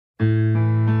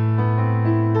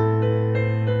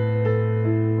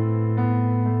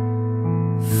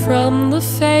From the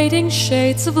fading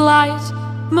shades of light,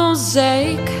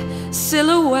 mosaic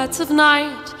silhouettes of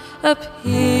night,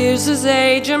 appears as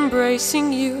age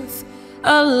embracing youth,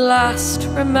 a last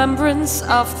remembrance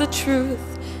of the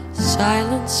truth.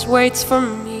 Silence waits for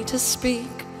me to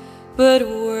speak, but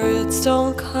words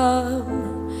don't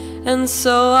come, and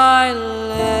so I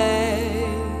lay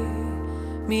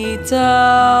me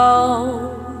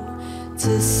down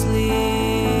to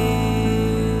sleep.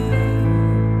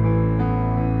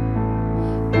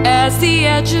 As the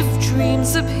edge of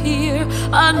dreams appear,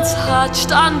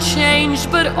 untouched,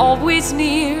 unchanged, but always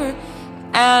near,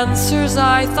 answers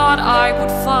I thought I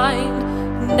would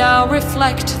find now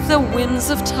reflect the winds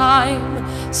of time.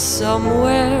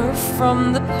 Somewhere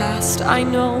from the past I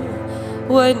know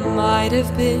what might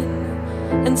have been,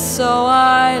 and so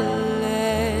I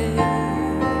lay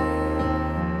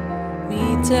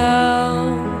me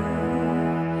down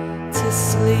to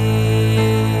sleep.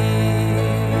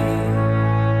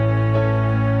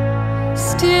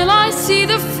 Still I see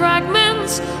the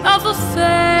fragments of a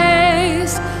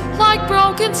face, like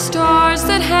broken stars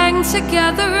that hang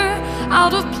together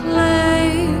out of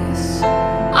place.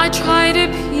 I try to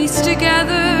piece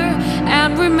together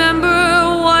and remember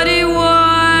what it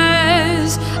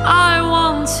was I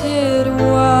wanted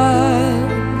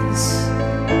once.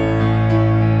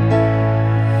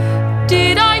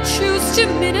 Did I choose to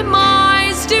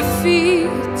minimize defeat,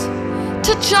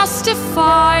 to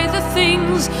justify the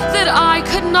things that I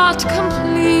could not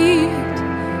complete?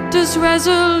 Does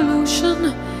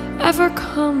resolution ever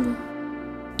come?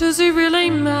 Does it really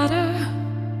matter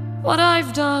what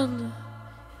I've done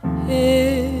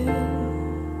in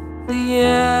the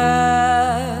end?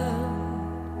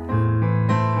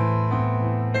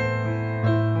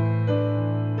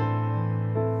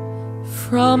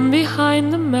 From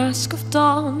behind the mask of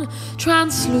dawn,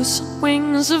 translucent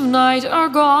wings of night are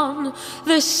gone.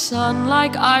 The sun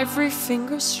like ivory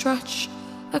fingers stretch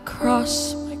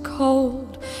across my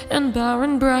cold and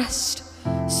barren breast.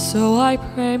 So I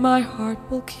pray my heart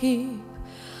will keep.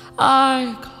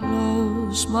 I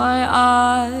close my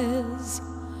eyes,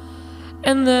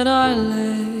 and then I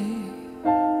lay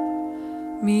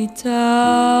me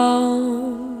down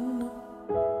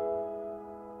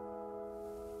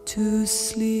to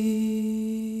sleep.